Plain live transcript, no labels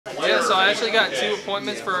So I actually got 2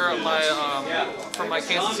 appointments for my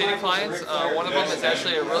Kansas City clients. One of them is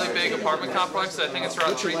actually a really big apartment complex. I think it's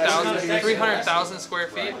around 300,000 square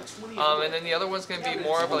feet. And then the other one's going to be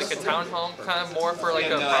more of like a townhome, kind of more for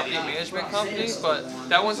like a property management company. But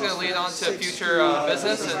that one's going to lead on to future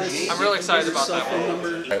business, and I'm really excited about that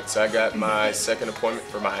one. Right, so I got my second appointment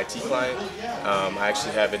for my IT client. I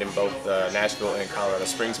actually have it in both Nashville and Colorado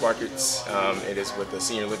Springs markets. It is with a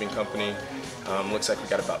senior living company. Looks like we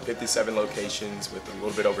got about 57 locations with a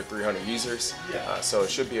little bit over 300 users. So it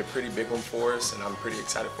should be a pretty big one for us, and I'm pretty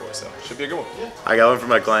excited for it. So it should be a good one. I got one for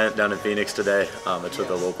my client down in Phoenix today. It's with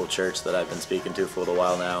a local church that I've been speaking to for a little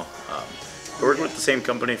while now. We're working with the same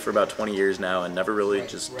company for about 20 years now and never really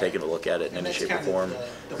just taken a look at it in any shape or form.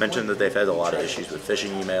 Mentioned that they've had a lot of issues with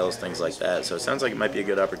phishing emails, things like that. So it sounds like it might be a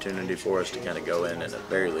good opportunity for us to kind of go in and at the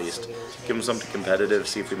very least give them something competitive,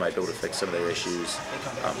 see if we might be able to fix some of their issues.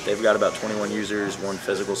 They've got about 21 users, 1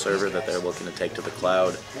 physical server that they're looking to take to the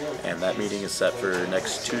cloud, and that meeting is set for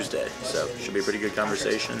next Tuesday. So it should be a pretty good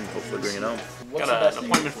conversation. Hopefully bring it home. Got an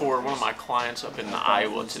appointment for one of my clients up in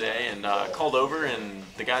Iowa today, and called over, and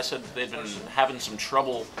the guy said that they've been having some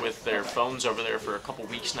trouble with their phones over there for a couple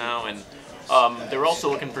weeks now, and they were also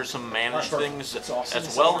looking for some managed things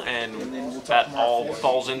as well, and that all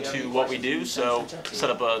falls into what we do. So set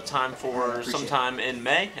up a time for sometime in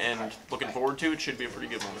May, and looking forward to it. Should be a pretty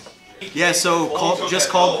good one. Yeah, so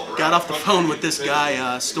got off the phone with this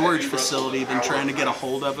guy, storage facility, been trying to get a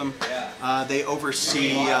hold of him. They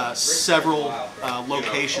oversee several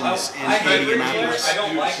locations in Indianapolis,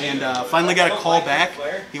 and finally got a call back.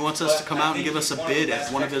 He wants us to come out and give us a bid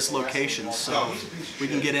at one of his locations, so we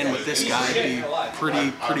can get in with this guy. It'd be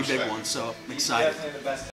pretty big one, so I'm excited.